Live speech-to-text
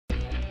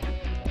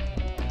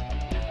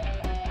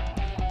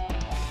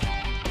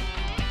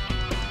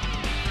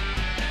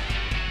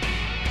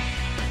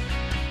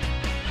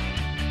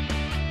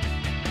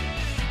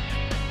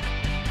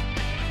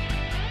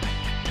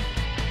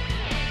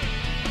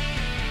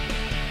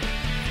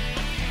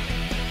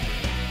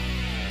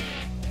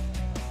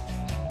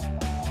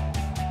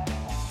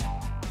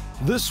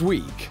This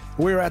week,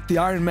 we're at the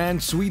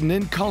Ironman Sweden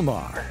in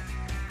Kalmar.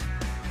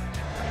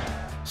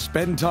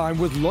 Spend time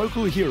with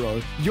local hero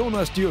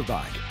Jonas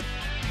Throwback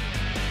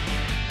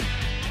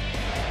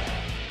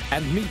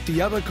and meet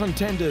the other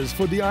contenders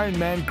for the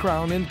Ironman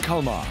crown in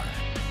Kalmar.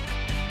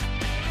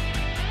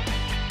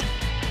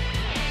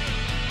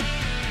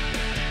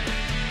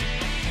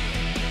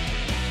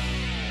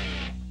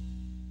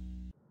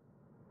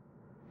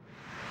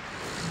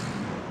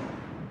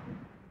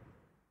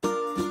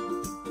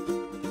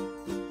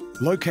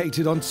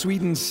 Located on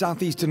Sweden's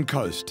southeastern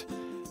coast,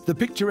 the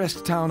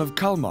picturesque town of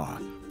Kalmar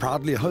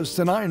proudly hosts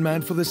an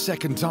Ironman for the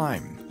second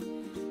time.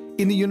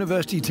 In the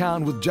university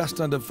town with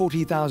just under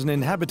 40,000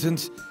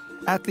 inhabitants,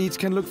 athletes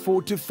can look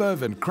forward to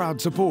fervent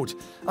crowd support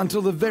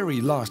until the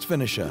very last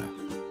finisher.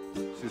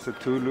 It's a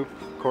two-loop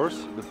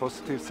course. The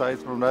positive side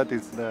from that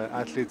is the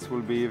athletes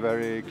will be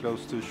very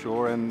close to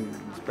shore and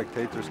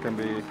spectators can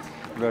be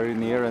very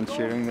near and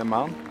cheering them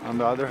on. On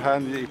the other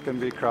hand, it can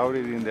be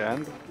crowded in the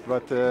end,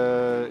 but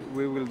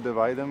we will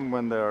divide them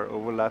when they are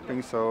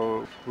overlapping.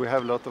 So we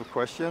have a lot of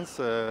questions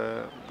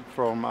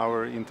from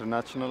our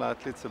international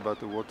athletes about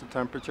the water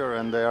temperature,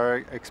 and they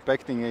are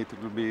expecting it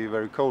will be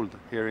very cold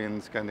here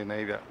in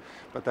Scandinavia.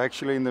 But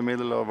actually in the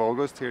middle of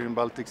August here in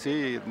Baltic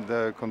Sea,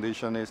 the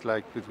condition is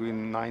like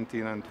between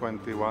 19 and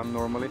 21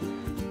 normally.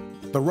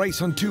 The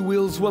race on two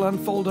wheels will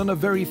unfold on a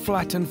very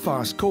flat and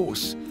fast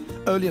course.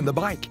 Early in the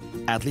bike,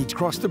 athletes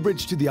cross the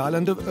bridge to the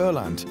island of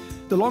Öland,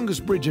 the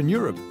longest bridge in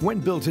Europe when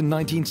built in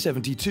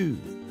 1972.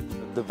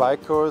 The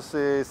bike course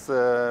is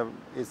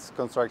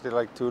constructed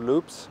like two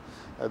loops.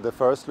 The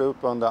first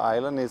loop on the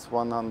island is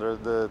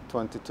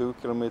 122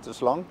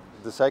 kilometers long.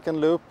 The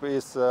second loop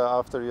is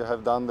after you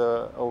have done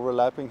the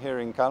overlapping here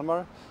in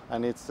Kalmar,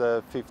 and it's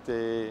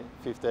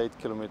 58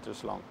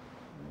 kilometers long.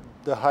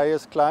 The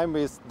highest climb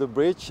is the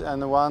bridge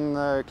and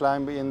one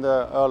climb in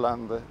the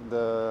Öland,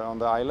 on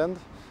the island.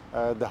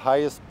 The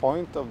highest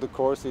point of the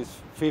course is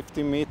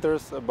 50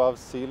 meters above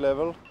sea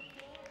level.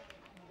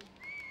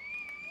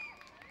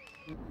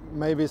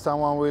 Maybe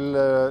someone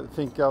will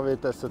think of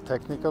it as a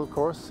technical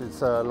course.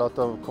 It's a lot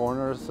of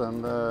corners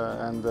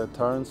and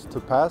turns to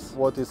pass.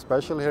 What is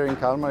special here in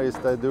Kalmar is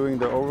they're doing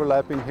the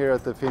overlapping here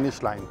at the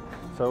finish line.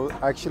 So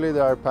actually they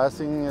are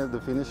passing the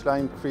finish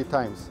line 3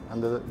 times,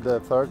 and the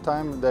third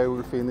time they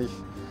will finish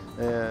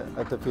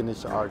at the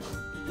finish arch.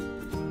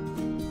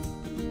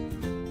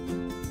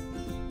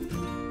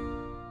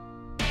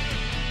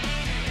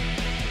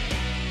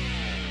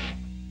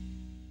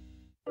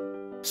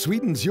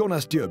 Sweden's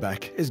Jonas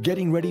Throwback is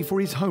getting ready for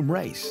his home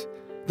race.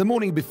 The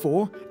morning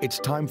before, it's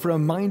time for a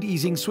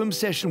mind-easing swim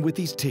session with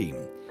his team.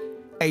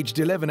 Aged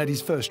 11 at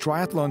his first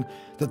triathlon,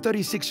 the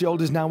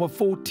 36-year-old is now a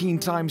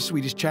 14-time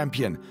Swedish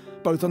champion,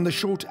 both on the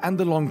short and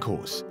the long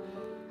course.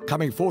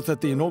 Coming forth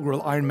at the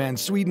inaugural Ironman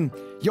Sweden,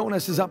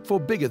 Jonas is up for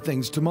bigger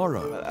things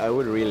tomorrow. I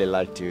would really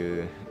like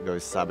to go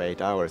sub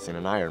 8 hours in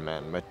an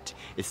Ironman, but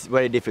it's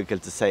very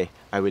difficult to say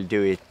I will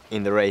do it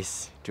in the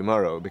race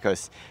tomorrow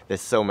because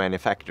there's so many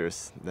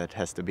factors that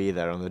has to be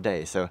there on the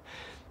day. So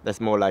that's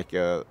more like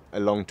a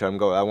long-term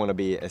goal. I want to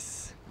be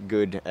as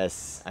good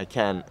as I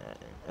can,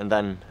 and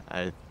then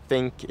I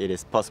think it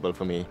is possible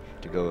for me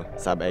to go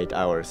sub 8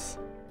 hours.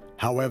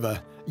 However,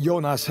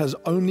 Jonas has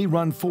only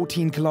run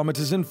 14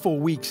 kilometers in 4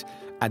 weeks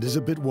and is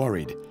a bit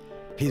worried,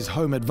 his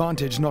home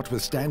advantage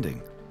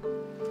notwithstanding.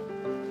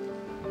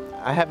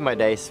 I have my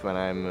days when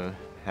I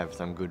have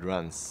some good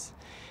runs,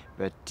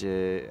 but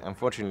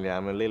unfortunately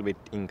I'm a little bit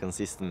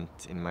inconsistent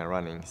in my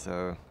running.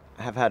 So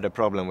I have had a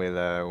problem with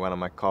one of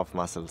my calf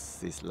muscles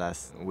these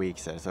last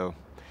weeks, so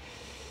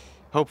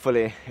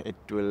hopefully it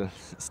will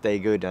stay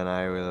good and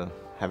I will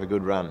have a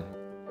good run.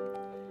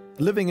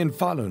 Living in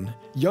Falun,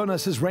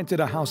 Jonas has rented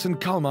a house in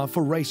Kalmar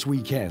for race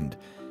weekend,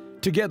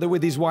 together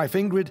with his wife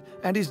Ingrid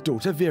and his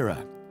daughter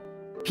Vera.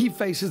 He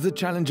faces the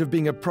challenge of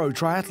being a pro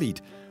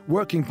triathlete,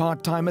 working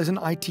part-time as an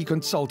IT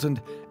consultant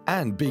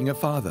and being a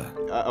father.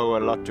 I owe a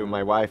lot to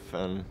my wife,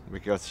 and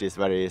because she's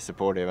very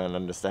supportive and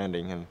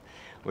understanding, and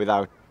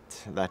without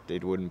that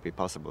it wouldn't be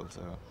possible.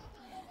 So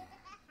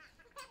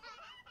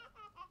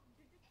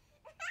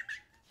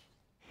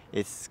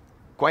it's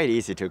quite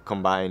easy to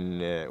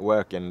combine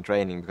work and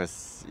training,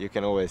 because you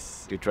can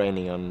always do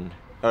training on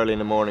early in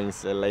the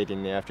mornings, late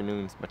in the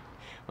afternoons, but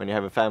when you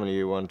have a family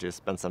you want to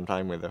spend some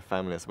time with the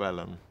family as well.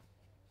 And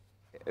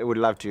I would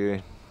love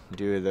to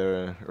do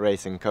the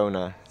race in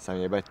Kona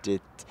someday, but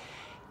it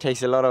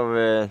takes a lot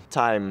of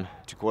time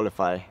to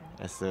qualify,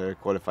 as the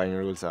qualifying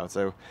rules are.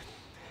 So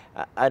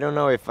I don't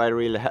know if I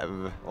really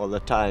have all the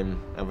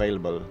time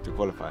available to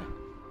qualify.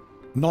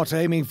 Not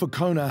aiming for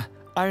Kona,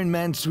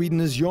 Ironman Sweden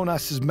is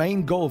Jonas's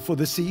main goal for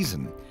the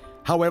season.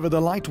 However, the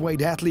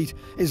lightweight athlete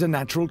is a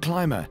natural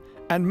climber,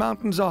 and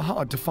mountains are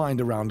hard to find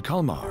around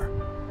Kalmar.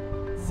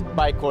 This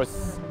bike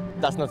course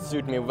does not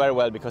suit me very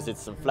well because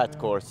it's a flat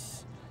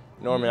course.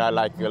 Normally I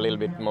like a little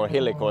bit more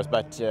hilly course,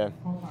 but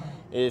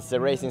it's a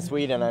race in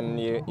Sweden and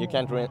you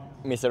can't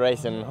miss a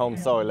race in home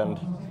soil, and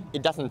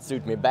it doesn't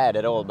suit me bad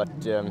at all, but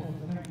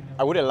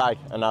I wouldn't like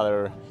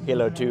another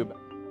hill or two.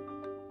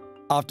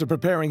 After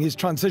preparing his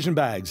transition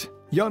bags,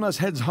 Jonas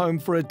heads home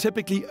for a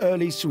typically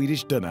early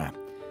Swedish dinner.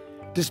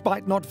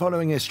 Despite not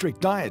following a strict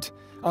diet,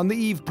 on the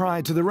eve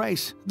prior to the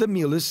race, the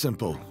meal is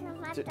simple.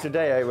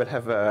 Today I will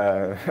have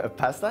a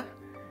pasta,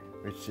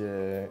 which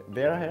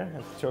Vera here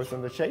has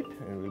chosen the shape.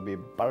 It will be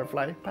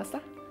butterfly pasta.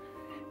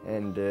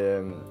 And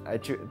I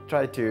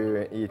try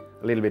to eat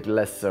a little bit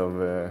less of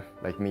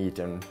like meat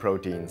and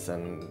proteins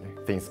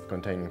and things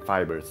containing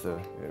fibers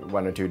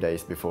 1 or 2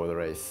 days before the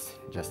race,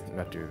 just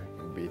not to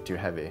be too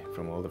heavy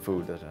from all the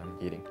food that I'm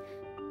eating.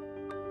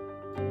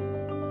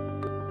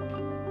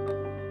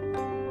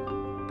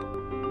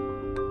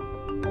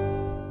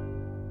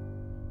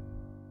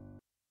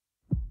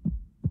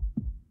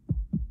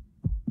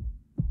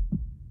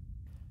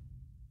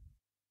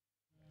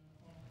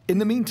 In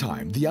the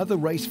meantime, the other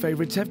race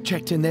favourites have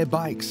checked in their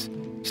bikes.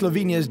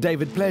 Slovenia's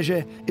David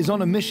Pleasure is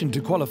on a mission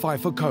to qualify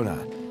for Kona.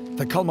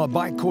 The Kalmar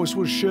bike course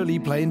will surely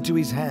play into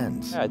his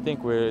hands. I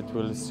think it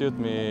will suit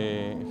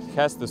me, it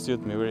has to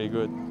suit me very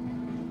good.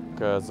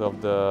 Because of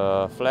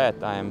the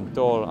flat, I am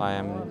tall, I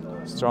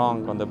am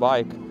strong on the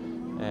bike,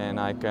 and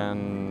I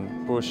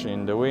can push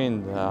in the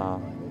wind.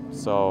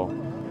 So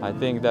I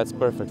think that's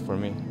perfect for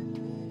me.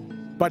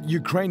 But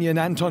Ukrainian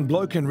Anton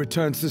Blokin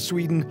returns to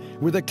Sweden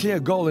with a clear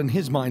goal in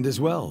his mind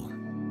as well.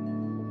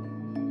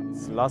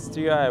 Last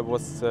year I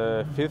was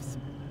 5th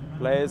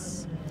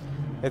place.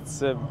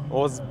 It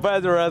was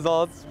better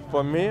results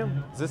for me.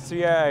 This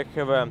year I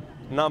have a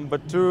number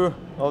 2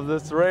 of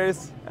this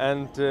race,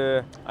 and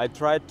I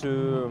tried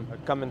to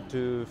come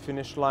into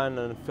finish line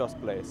in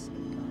 1st place,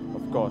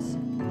 of course.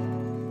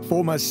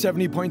 Former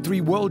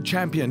 70.3 world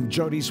champion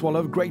Jodie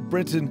Swallow of Great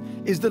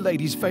Britain is the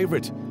ladies'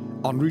 favourite.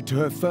 En route to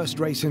her first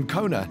race in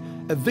Kona,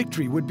 a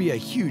victory would be a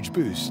huge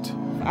boost.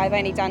 I've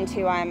only done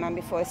 2 Ironman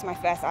before, this is my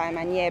first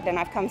Ironman year, but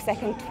I've come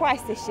second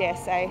twice this year,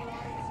 so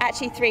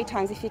actually 3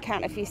 times if you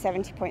count a few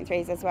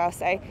 70.3s as well,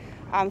 so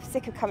I'm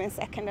sick of coming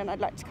second and I'd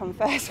like to come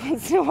first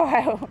once in a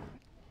while.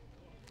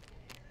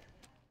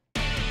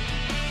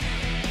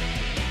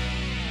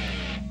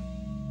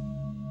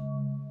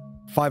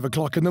 Five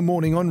o'clock in the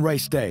morning on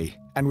race day,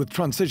 and with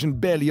transition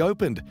barely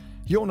opened,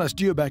 Jonas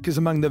Djurbeck is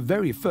among the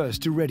very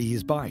first to ready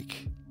his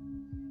bike.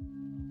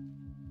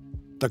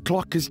 The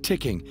clock is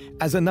ticking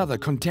as another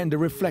contender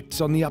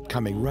reflects on the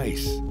upcoming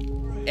race.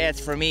 As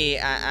for me,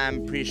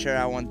 I'm pretty sure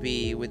I won't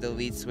be with the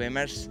lead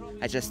swimmers.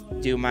 I just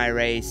do my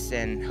race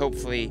and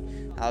hopefully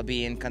I'll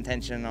be in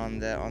contention on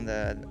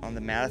the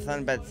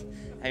marathon. But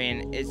I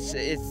mean, it's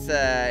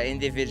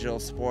individual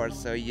sport,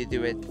 so you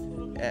do it.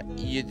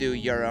 You do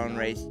your own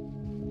race.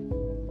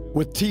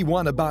 With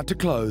T1 about to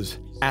close,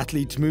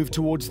 athletes move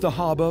towards the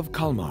harbour of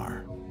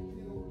Kalmar.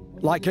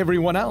 Like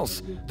everyone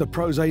else, the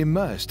pros are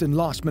immersed in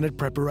last-minute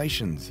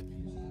preparations.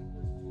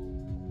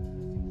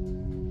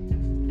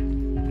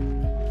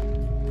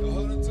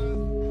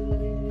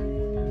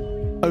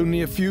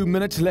 Only a few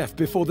minutes left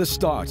before the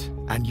start,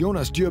 and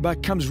Jonas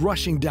Djurbeck comes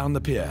rushing down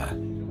the pier.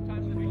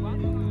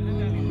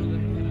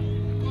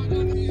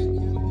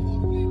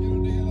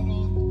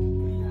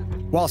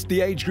 Whilst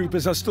the age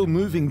groupers are still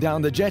moving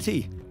down the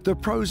jetty, the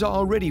pros are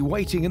already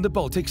waiting in the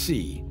Baltic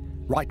Sea.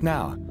 Right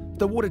now,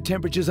 the water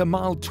temperature's a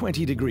mild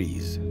 20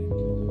 degrees.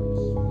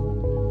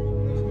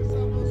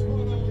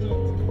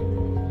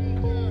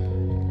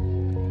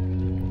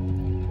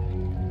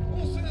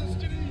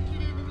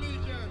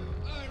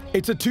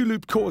 It's a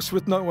 2-loop course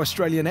with no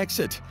Australian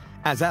exit,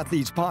 as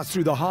athletes pass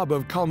through the harbour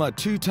of Kalmar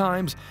 2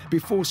 times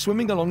before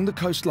swimming along the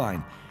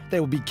coastline.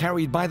 They will be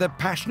carried by the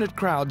passionate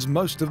crowds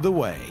most of the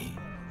way.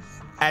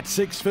 At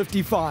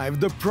 6:55,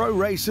 the pro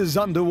race is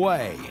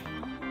underway.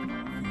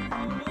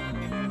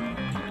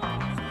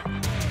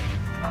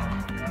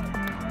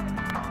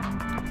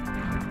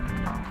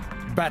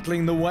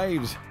 Battling the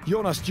waves,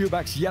 Jonas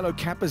Djurbeck's yellow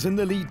cap is in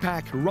the lead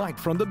pack right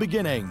from the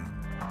beginning.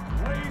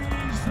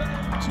 Ladies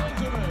and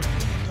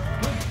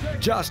gentlemen,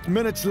 just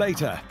minutes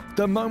later,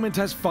 the moment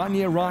has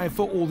finally arrived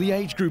for all the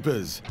age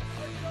groupers.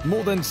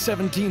 More than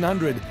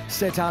 1,700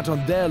 set out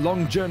on their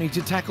long journey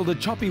to tackle the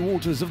choppy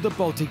waters of the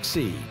Baltic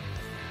Sea.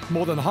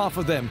 More than half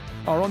of them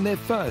are on their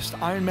first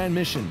Ironman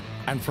mission,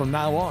 and from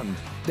now on,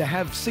 they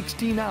have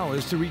 16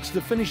 hours to reach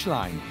the finish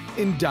line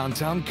in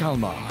downtown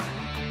Kalmar.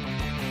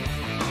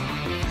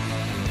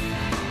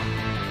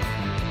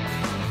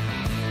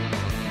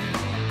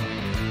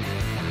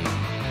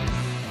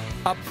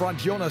 Up front,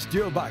 Jonas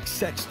Djurbeck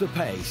sets the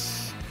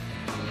pace.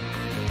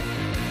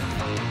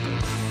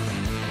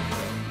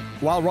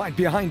 While right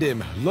behind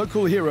him,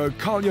 local hero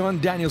Carl-Johan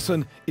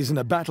Danielsson is in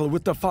a battle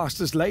with the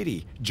fastest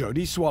lady,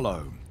 Jodie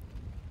Swallow.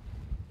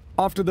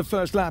 After the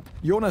first lap,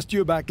 Jonas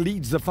Djurbeck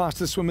leads the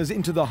fastest swimmers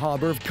into the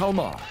harbour of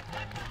Kalmar.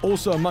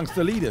 Also amongst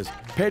the leaders,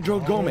 Pedro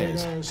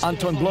Gomes,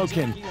 Anton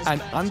Blokin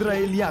and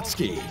Andrei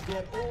Lyatsky.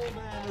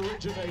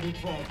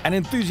 An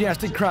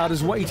enthusiastic crowd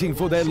is waiting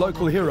for their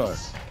local hero.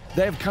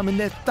 They have come in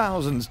their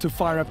thousands to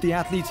fire up the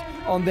athletes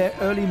on their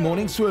early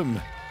morning swim.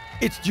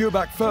 It's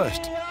Djurbeck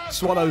first,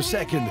 Swallow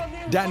second,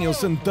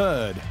 Danielsson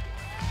third.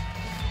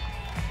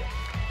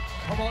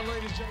 come on,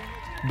 ladies and gentlemen.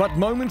 But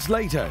moments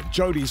later,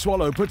 Jodie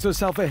Swallow puts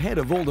herself ahead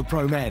of all the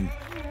pro men.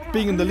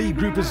 Being in the lead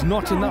group is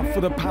not enough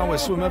for the power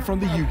swimmer from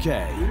the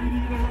UK.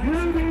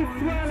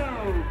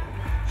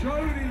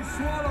 Jody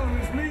Swallow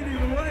is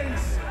leading the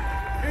race.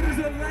 It is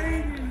a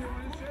lady.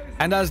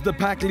 And as the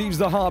pack leaves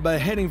the harbour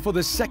heading for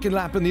the second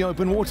lap in the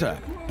open water,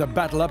 the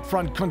battle up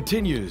front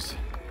continues.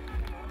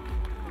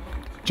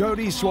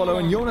 Jody Swallow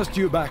and Jonas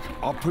Dubak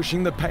are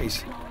pushing the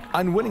pace,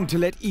 unwilling to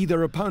let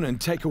either opponent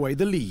take away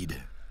the lead.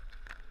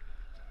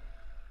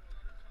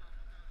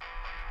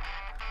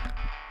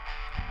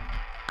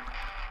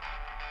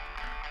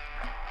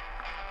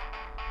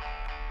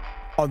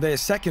 On their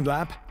second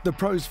lap, the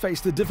pros face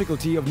the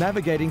difficulty of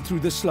navigating through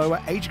the slower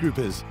age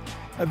groupers,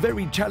 a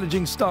very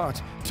challenging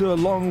start to a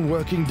long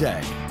working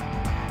day.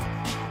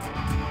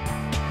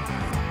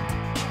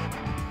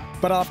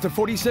 But after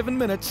 47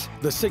 minutes,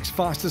 the 6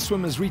 fastest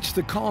swimmers reach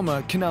the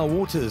calmer canal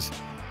waters.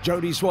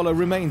 Jody Swallow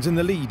remains in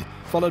the lead,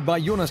 followed by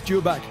Jonas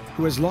Dubak,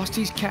 who has lost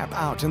his cap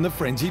out in the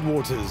frenzied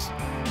waters.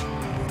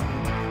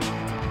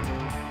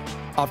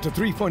 After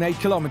 3.8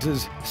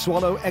 kilometers,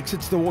 Swallow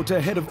exits the water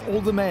ahead of all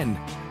the men,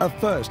 a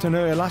first in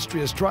her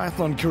illustrious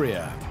triathlon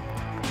career.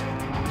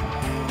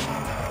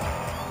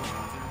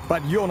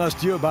 But Jonas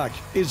Dubak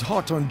is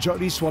hot on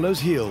Jody Swallow's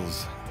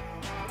heels.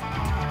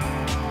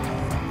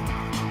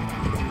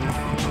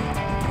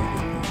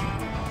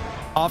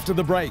 After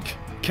the break,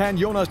 can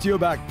Jonas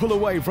Dubak pull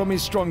away from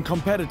his strong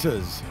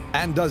competitors?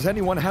 And does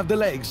anyone have the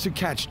legs to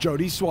catch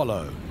Jody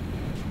Swallow?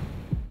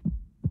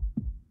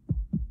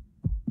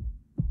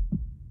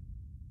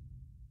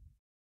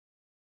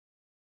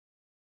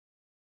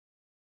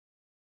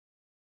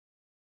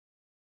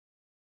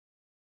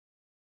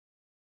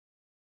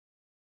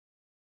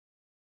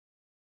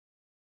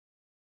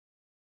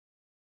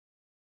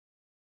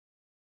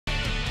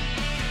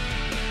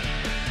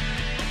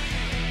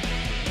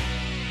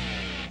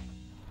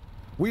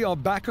 We are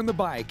back on the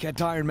bike at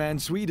Ironman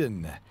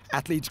Sweden.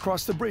 Athletes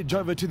cross the bridge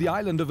over to the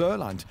island of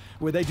Öland,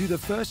 where they do the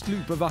first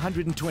loop of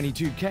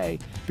 122k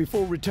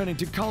before returning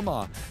to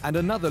Kalmar and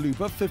another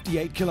loop of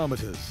 58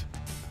 kilometers.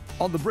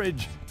 On the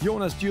bridge,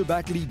 Jonas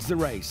Dubak leads the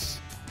race,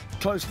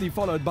 closely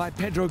followed by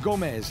Pedro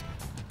Gomes,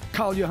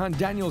 Carl-Johan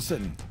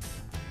Danielsson,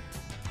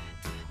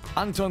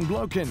 Anton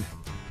Bloken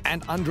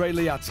and Andrei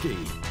Liatsky.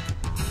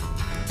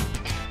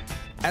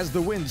 As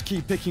the winds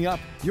keep picking up,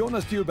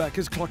 Jonas Dubak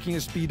is clocking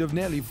a speed of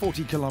nearly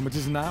 40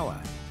 kilometers an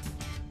hour.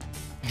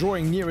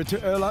 Drawing nearer to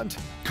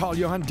Öland,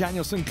 Carl-Johan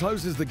Danielsson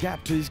closes the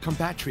gap to his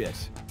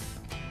compatriot.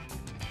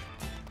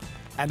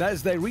 And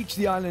as they reach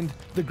the island,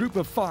 the group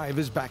of 5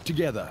 is back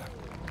together.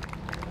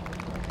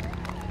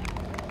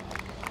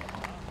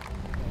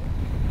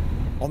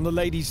 On the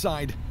ladies'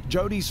 side,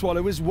 Jody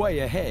Swallow is way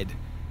ahead.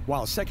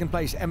 While second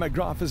place Emma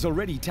Graf is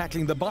already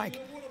tackling the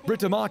bike,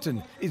 Britta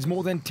Martin is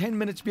more than 10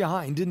 minutes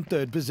behind in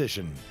third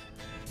position.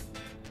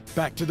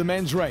 Back to the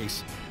men's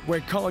race,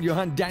 where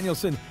Carl-Johan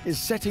Danielsson is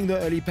setting the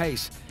early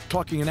pace,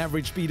 clocking an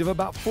average speed of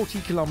about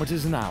 40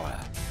 kilometers an hour.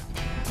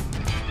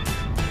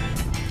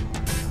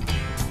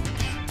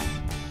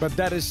 But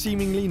that is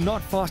seemingly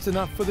not fast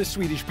enough for the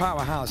Swedish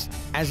powerhouse,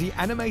 as he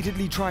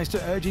animatedly tries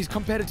to urge his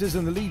competitors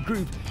in the lead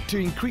group to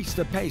increase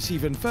the pace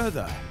even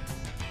further.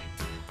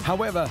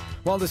 However,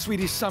 while the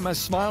Swedish summer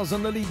smiles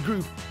on the lead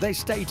group, they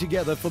stay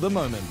together for the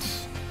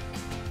moment.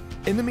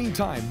 In the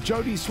meantime,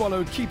 Jody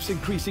Swallow keeps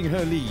increasing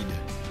her lead.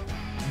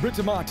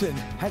 Britta Martin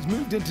has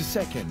moved into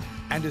second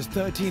and is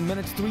 13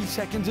 minutes 3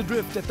 seconds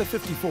adrift at the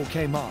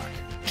 54k mark.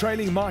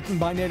 Trailing Martin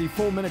by nearly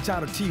 4 minutes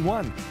out of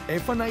T1,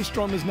 Eva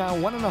Nystrom is now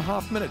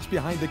 1.5 minutes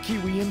behind the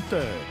Kiwi in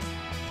third.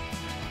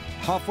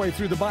 Halfway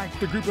through the bike,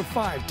 the group of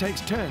 5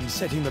 takes turns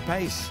setting the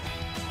pace.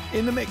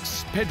 In the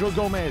mix, Pedro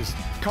Gomes,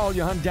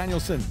 Carl-Johan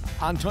Danielsson,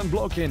 Anton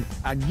Bloken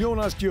and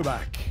Jonas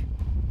Dubak.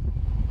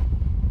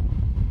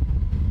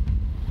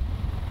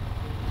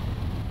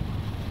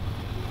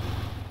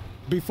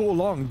 Before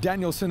long,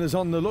 Danielsson is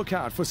on the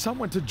lookout for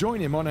someone to join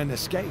him on an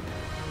escape.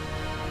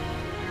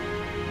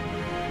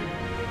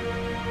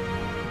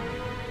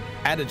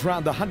 And it's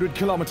around the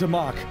 100-kilometer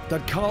mark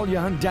that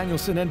Carl-Johan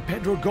Danielsson and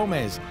Pedro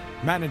Gomes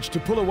managed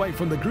to pull away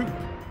from the group,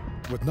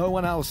 with no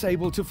one else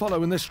able to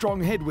follow in the strong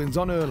headwinds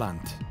on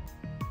Öland.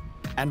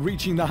 And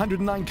reaching the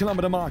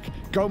 109-kilometer mark,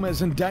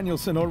 Gomes and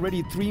Danielsson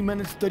already 3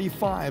 minutes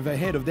 35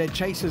 ahead of their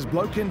chasers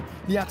Bloken,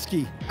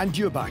 Liatsky and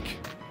Dubak.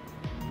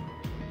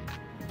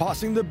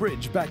 Passing the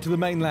bridge back to the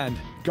mainland,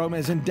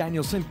 Gomes and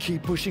Danielsson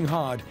keep pushing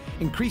hard,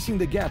 increasing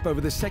the gap over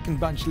the second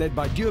bunch led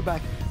by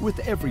Dubak with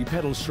every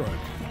pedal stroke.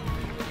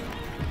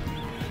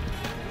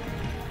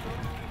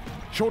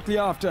 Shortly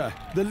after,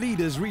 the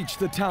leaders reach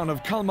the town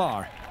of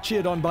Kalmar,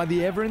 cheered on by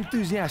the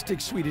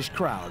ever-enthusiastic Swedish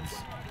crowds.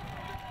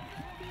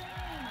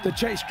 The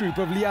chase group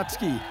of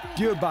Liatsky,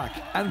 Dubak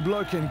and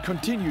Bloken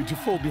continue to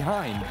fall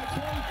behind.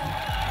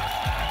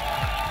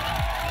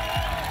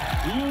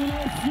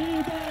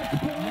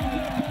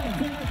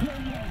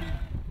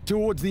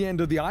 Towards the end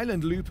of the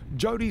island loop,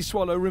 Jody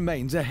Swallow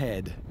remains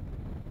ahead.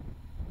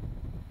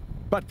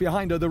 But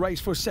behind her, the race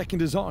for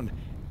second is on,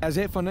 as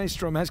Eva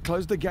Nystrom has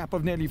closed the gap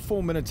of nearly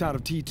 4 minutes out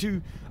of T2,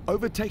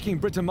 overtaking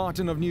Britta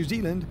Martin of New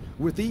Zealand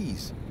with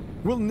ease.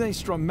 Will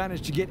Nystrom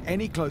manage to get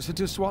any closer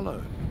to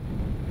Swallow?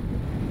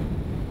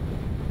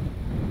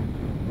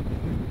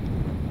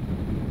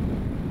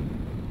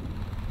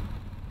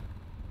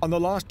 On the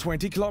last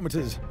 20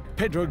 kilometers,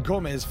 Pedro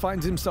Gomes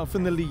finds himself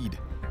in the lead,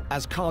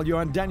 as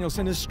Carl-Johan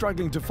Danielsson is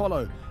struggling to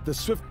follow the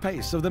swift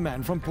pace of the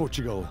man from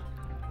Portugal.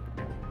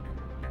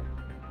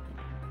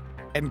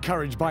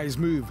 Encouraged by his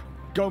move,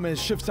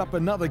 Gomes shifts up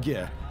another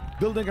gear,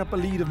 building up a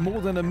lead of more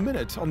than a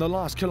minute on the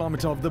last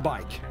kilometer of the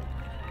bike.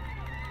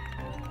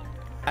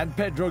 And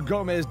Pedro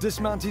Gomes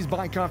dismounts his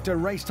bike after a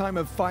race time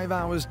of 5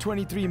 hours,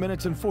 23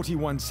 minutes and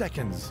 41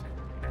 seconds.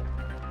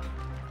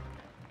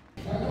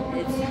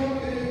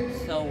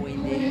 It's so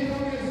windy,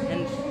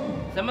 and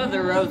some of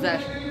the roads are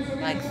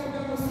like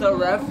so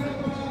rough.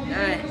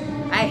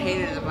 I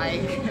hated the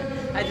bike.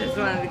 I just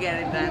wanted to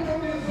get it done.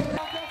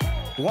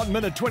 1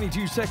 minute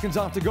 22 seconds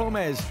after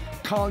Gomes,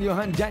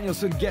 Carl-Johan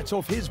Danielsson gets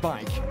off his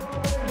bike.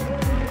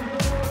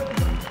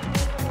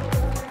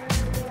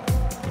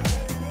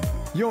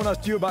 Jonas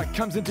Djurbach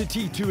comes into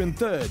T2 in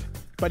third,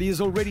 but he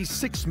is already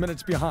 6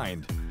 minutes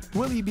behind.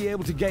 Will he be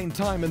able to gain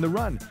time in the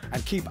run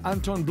and keep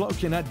Anton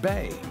Blokin at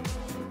bay?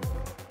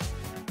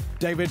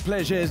 David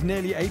Pleasure is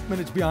nearly 8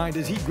 minutes behind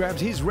as he grabs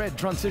his red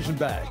transition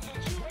bag.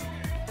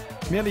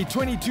 Nearly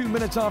 22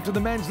 minutes after the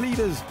men's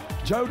leaders,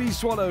 Jodie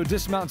Swallow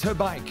dismounts her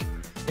bike.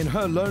 In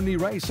her lonely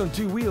race on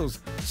two wheels,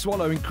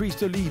 Swallow increased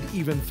her lead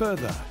even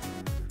further.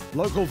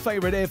 Local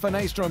favourite Evan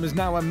Aastrom is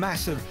now a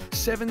massive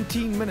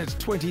 17 minutes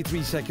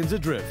 23 seconds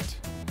adrift.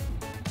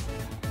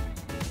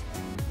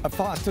 A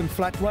fast and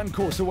flat run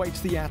course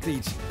awaits the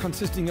athletes,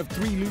 consisting of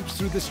 3 loops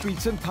through the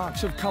streets and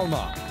parks of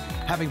Kalmar.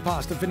 Having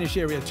passed the finish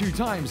area 2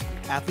 times,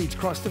 athletes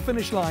cross the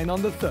finish line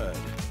on the 3rd.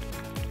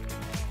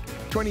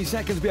 20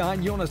 seconds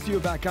behind Jonas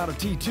Djurbach out of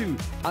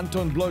T2,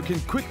 Anton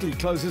Blokin quickly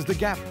closes the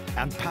gap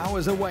and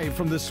powers away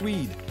from the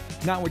Swede.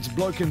 Now it's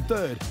Blokin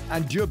 3rd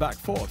and Djurbach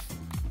 4th.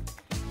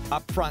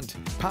 Up front,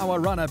 power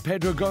runner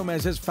Pedro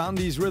Gomes has found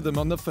his rhythm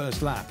on the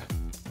first lap.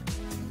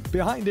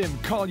 Behind him,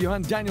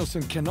 Carl-Johan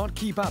Danielsson cannot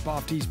keep up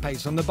after his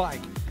pace on the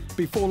bike.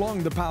 Before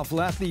long, the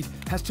powerful athlete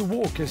has to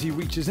walk as he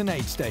reaches an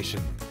aid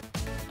station.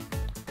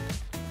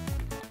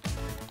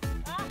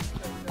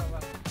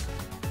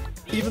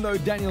 Even though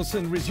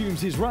Danielsson resumes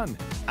his run,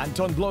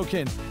 Anton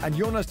Blokin and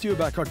Jonas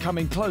Djurbach are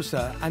coming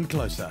closer and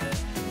closer.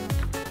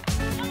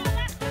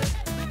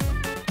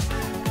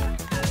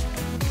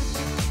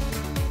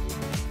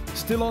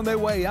 Still on their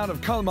way out of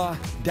Kalmar,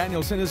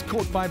 Danielsson is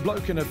caught by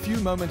Blokin a few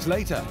moments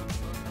later.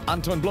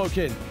 Anton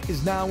Blokin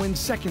is now in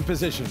 2nd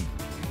position.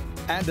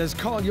 And as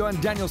Carl-Johan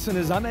Danielsson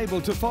is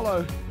unable to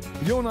follow,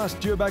 Jonas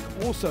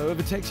Djurbach also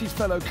overtakes his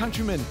fellow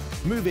countryman,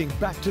 moving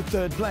back to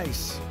 3rd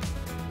place.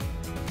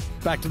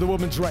 Back to the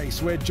women's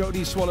race, where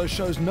Jodie Swallow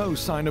shows no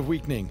sign of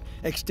weakening,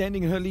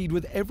 extending her lead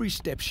with every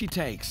step she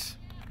takes.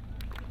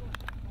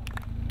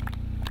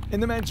 In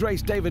the men's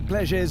race, David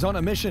Pleasure is on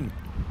a mission.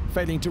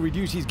 Failing to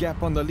reduce his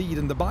gap on the lead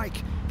and the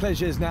bike,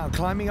 Pleasure is now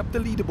climbing up the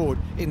leaderboard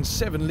in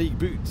 7 league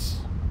boots.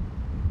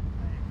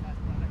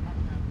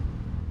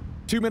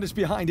 2 minutes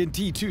behind in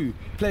T2,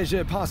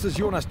 Pleasure passes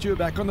Jonas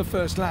Djurbach on the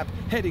first lap,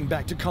 heading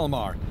back to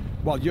Kalmar.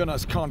 While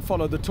Jonas can't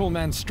follow the tall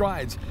man's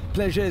strides,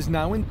 Pleasure is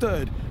now in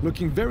 3rd,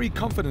 looking very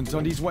confident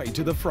on his way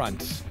to the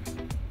front.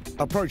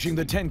 Approaching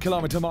the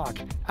 10-kilometer mark,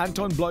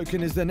 Anton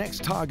Blokin is the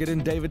next target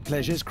in David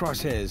Pleasure's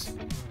crosshairs.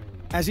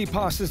 As he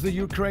passes the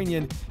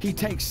Ukrainian, he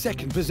takes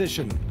 2nd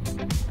position.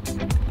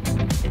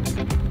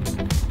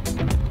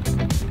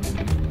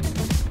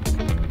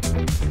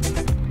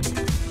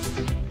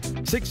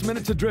 Six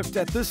minutes adrift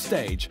at this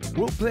stage.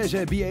 Will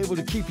Pleasure be able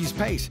to keep his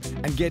pace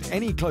and get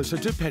any closer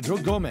to Pedro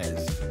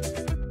Gomes?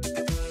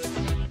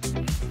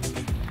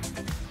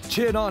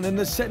 Cheered on in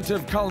the center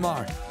of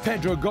Kalmar,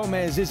 Pedro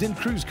Gomes is in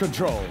cruise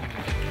control.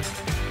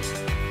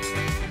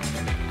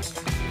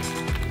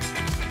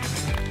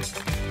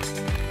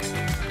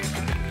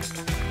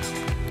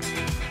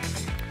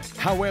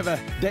 However,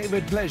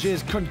 David Pleasure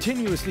is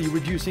continuously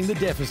reducing the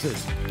deficit.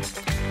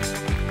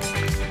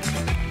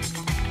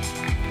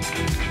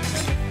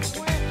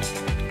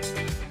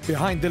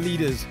 Behind the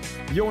leaders,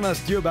 Jonas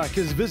Djurbach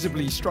is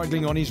visibly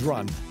struggling on his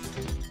run.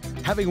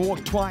 Having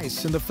walked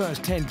twice in the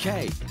first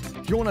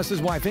 10K,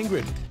 Jonas's wife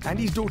Ingrid and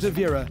his daughter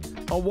Vera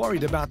are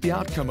worried about the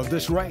outcome of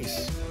this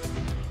race.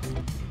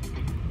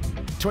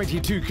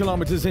 22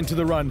 kilometers into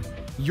the run,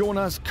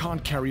 Jonas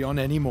can't carry on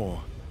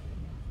anymore.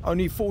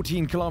 Only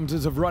 14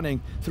 kilometers of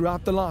running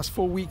throughout the last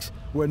 4 weeks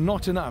were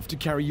not enough to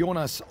carry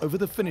Jonas over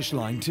the finish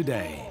line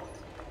today.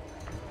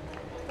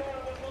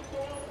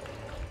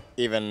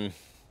 Even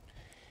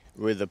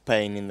with the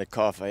pain in the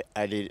calf,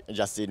 I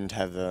just didn't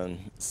have the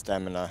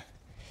stamina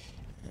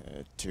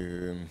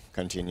to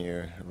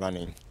continue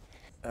running.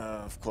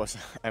 Of course,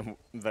 I'm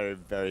very,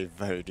 very,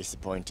 very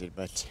disappointed,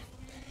 but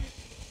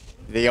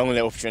the only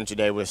option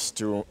today was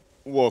to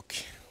walk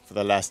for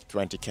the last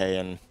 20K,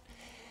 and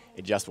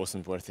it just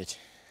wasn't worth it.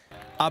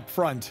 Up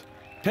front,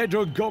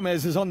 Pedro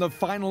Gomes is on the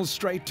final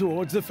straight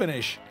towards the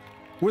finish.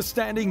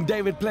 Withstanding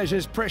David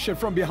Pleasure's pressure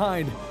from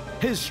behind,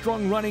 his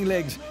strong running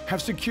legs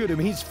have secured him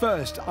his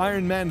first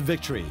Ironman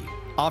victory.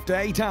 After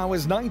 8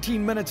 hours,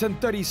 19 minutes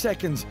and 30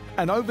 seconds,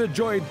 an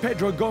overjoyed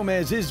Pedro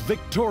Gomes is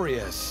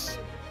victorious.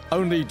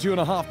 Only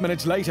 2.5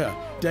 minutes later,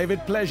 David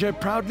Pleasure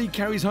proudly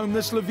carries home the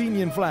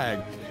Slovenian flag,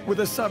 With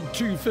a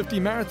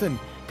sub-2:50 marathon,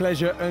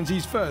 Pleasure earns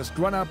his first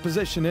run-up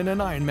position in an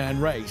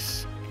Ironman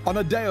race. On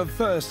a day of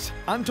firsts,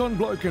 Anton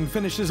Bloken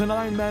finishes an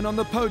Ironman on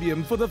the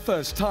podium for the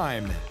first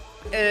time.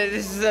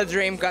 This is a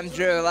dream come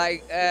true.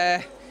 Like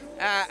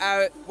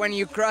when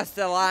you cross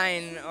the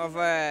line of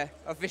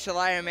official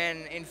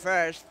Ironman in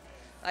first,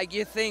 like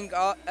you think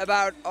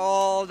about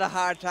all the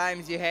hard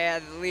times you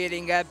had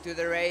leading up to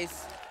the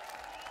race.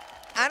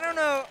 I don't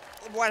know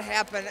what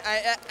happened.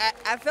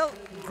 I felt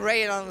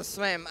great on the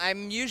swim.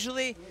 I'm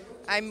usually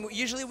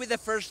with the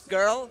first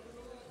girl,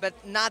 but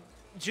not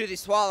Judy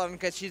Swallon,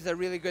 because she's a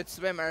really good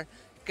swimmer,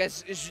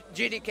 because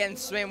Judy can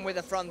swim with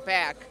the front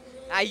pack.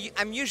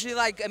 I'm usually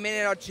like a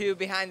minute or two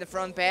behind the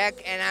front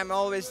pack, and I'm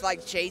always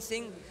like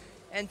chasing.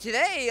 And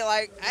today,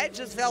 like, I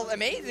just felt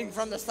amazing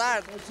from the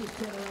start.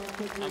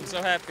 I'm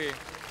so happy.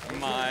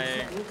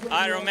 My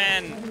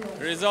Ironman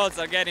results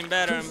are getting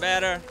better and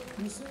better.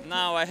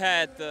 Now I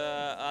have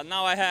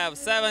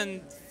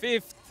 7th,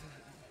 5th,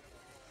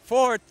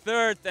 4th,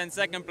 3rd, and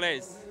 2nd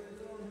place.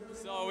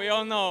 So we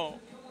all know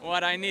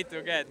what I need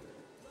to get.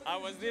 I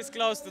was this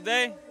close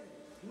today,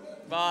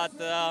 but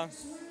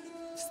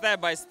step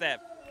by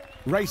step.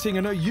 Racing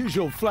in her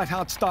usual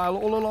flat-out style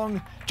all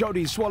along,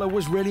 Jodie Swallow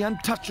was really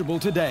untouchable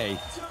today,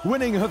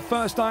 winning her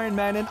first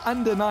Ironman in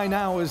under 9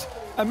 hours,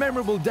 a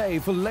memorable day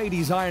for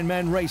ladies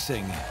Ironman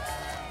racing.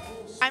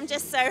 I'm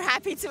just so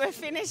happy to have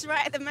finished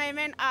right at the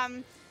moment.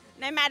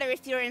 No matter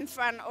if you're in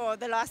front or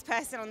the last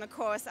person on the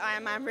course,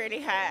 Ironman really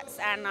hurts,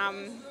 and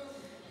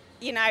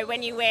you know,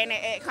 when you win,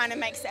 it kind of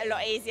makes it a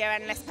lot easier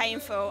and less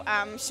painful.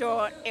 I'm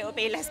sure it will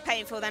be less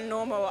painful than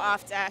normal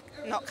after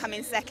not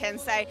coming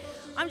second. So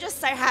I'm just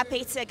so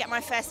happy to get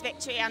my first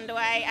victory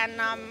underway, and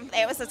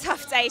it was a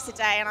tough day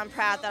today, and I'm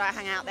proud that I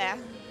hung out there.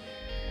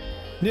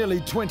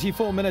 Nearly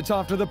 24 minutes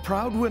after the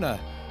proud winner,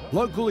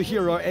 local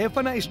hero Eva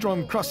van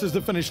Aystrom crosses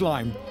the finish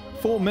line,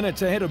 4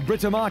 minutes ahead of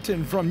Britta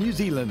Martin from New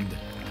Zealand.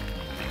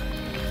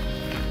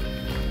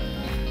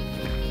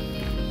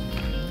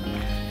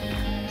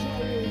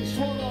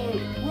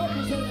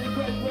 Representing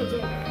Great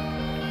Britain.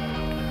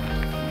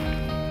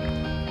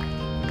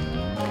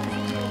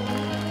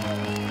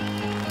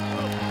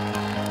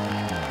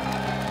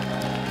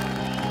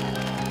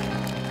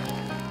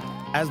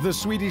 As the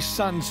Swedish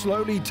sun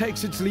slowly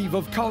takes its leave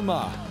of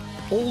Kalmar,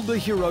 all the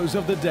heroes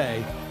of the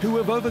day who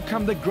have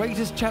overcome the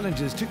greatest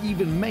challenges to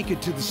even make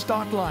it to the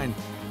start line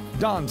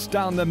dance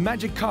down the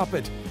magic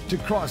carpet to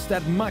cross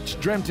that much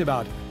dreamt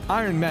about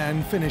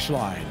Ironman finish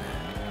line.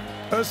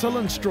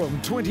 Ursula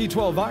Lundström,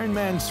 2012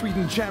 Ironman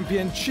Sweden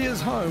champion, cheers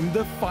home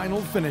the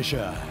final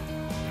finisher.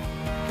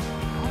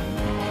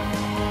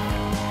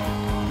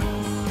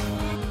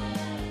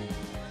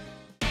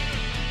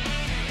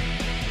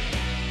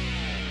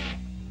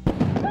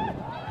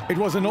 It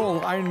was an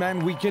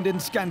all-Ironman weekend in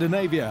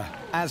Scandinavia,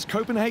 as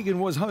Copenhagen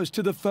was host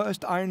to the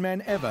first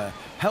Ironman ever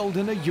held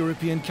in a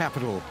European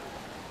capital.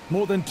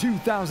 More than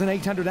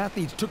 2,800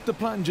 athletes took the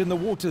plunge in the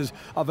waters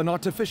of an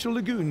artificial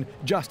lagoon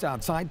just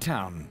outside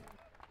town.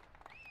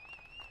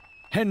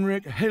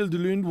 Henrik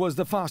Hildelund was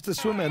the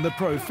fastest swimmer in the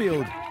pro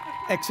field,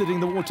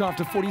 exiting the water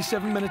after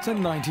 47 minutes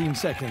and 19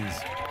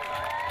 seconds.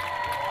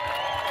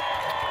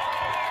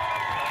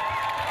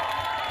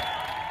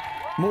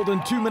 More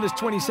than 2 minutes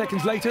 20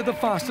 seconds later, the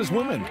fastest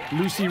woman,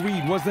 Lucy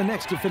Reed, was the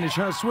next to finish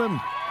her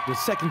swim, with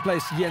second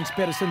place Jens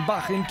Pedersen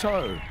Bach in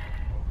tow.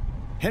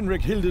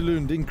 Henrik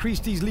Hildelund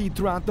increased his lead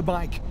throughout the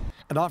bike,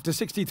 and after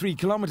 63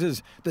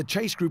 kilometers, the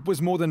chase group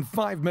was more than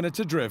 5 minutes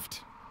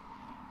adrift.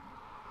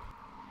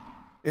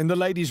 In the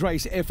ladies'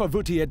 race, Eva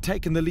Vutti had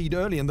taken the lead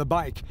early in the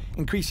bike,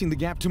 increasing the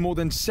gap to more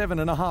than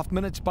 7.5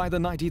 minutes by the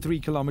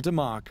 93-kilometer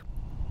mark.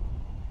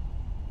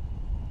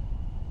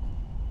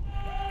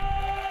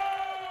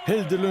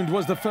 Hildelund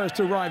was the first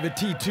to arrive at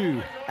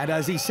T2, and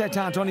as he set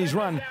out on his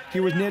run, he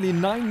was nearly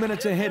 9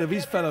 minutes ahead of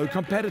his fellow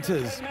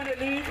competitors. So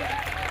he needs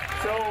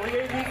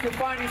to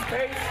find his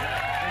pace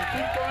and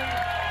keep going.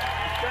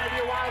 It's going to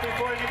be a while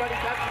before anybody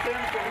catches him,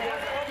 so he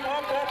has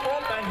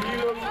up, and he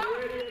looks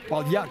ready.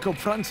 While Jakob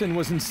Franzen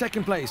was in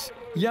second place,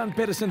 Jan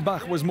Pedersen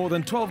Bach was more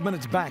than 12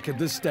 minutes back at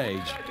this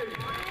stage.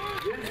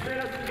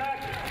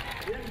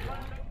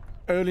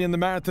 Early in the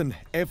marathon,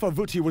 Eva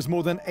Vutti was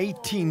more than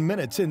 18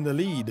 minutes in the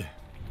lead.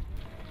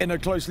 In a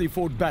closely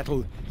fought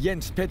battle,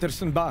 Jens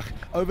Pedersen Bach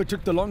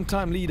overtook the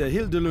long-time leader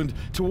Hildelund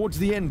towards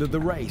the end of the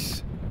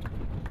race.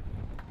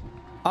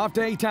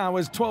 After 8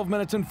 hours, 12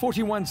 minutes and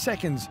 41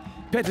 seconds,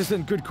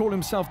 Pedersen could call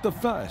himself the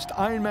first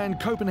Ironman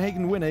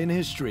Copenhagen winner in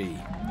history.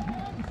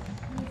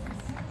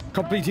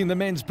 Completing the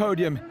men's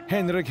podium,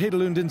 Henrik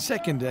Hildelund in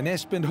second and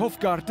Espen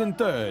Hofgaard in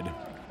third.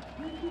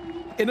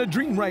 In a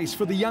dream race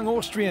for the young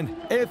Austrian,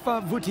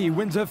 Eva Vutti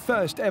wins her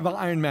first ever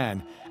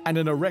Ironman, and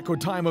in a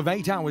record time of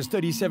 8 hours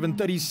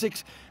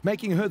 37:36,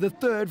 making her the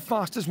third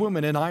fastest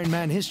woman in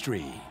Ironman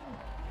history.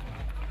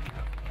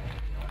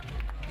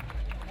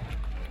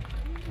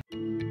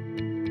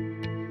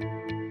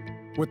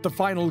 With the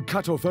final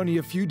cutoff only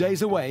a few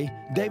days away,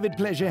 David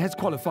Pleasure has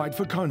qualified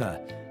for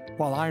Kona,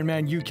 while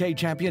Ironman UK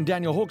champion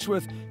Daniel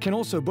Hawksworth can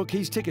also book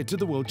his ticket to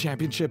the World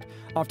Championship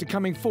after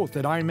coming fourth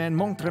at Ironman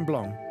Mont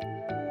Tremblant.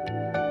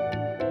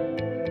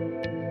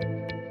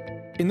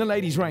 In the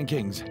ladies'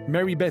 rankings,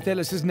 Mary Beth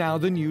Ellis is now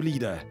the new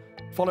leader,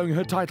 following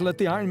her title at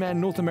the Ironman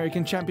North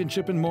American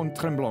Championship in Mont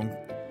Tremblant,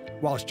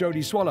 whilst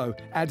Jodie Swallow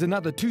adds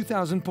another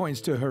 2,000 points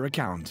to her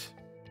account.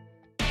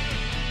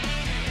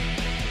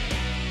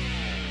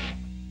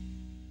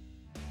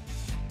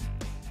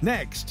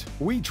 Next,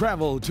 we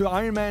travel to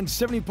Ironman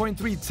 70.3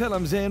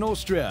 Zellamsee in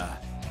Austria,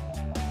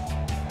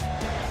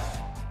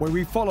 where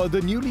we follow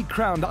the newly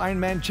crowned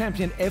Ironman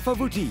champion Eva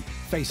Wutti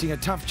facing a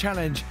tough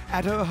challenge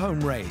at her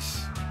home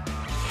race.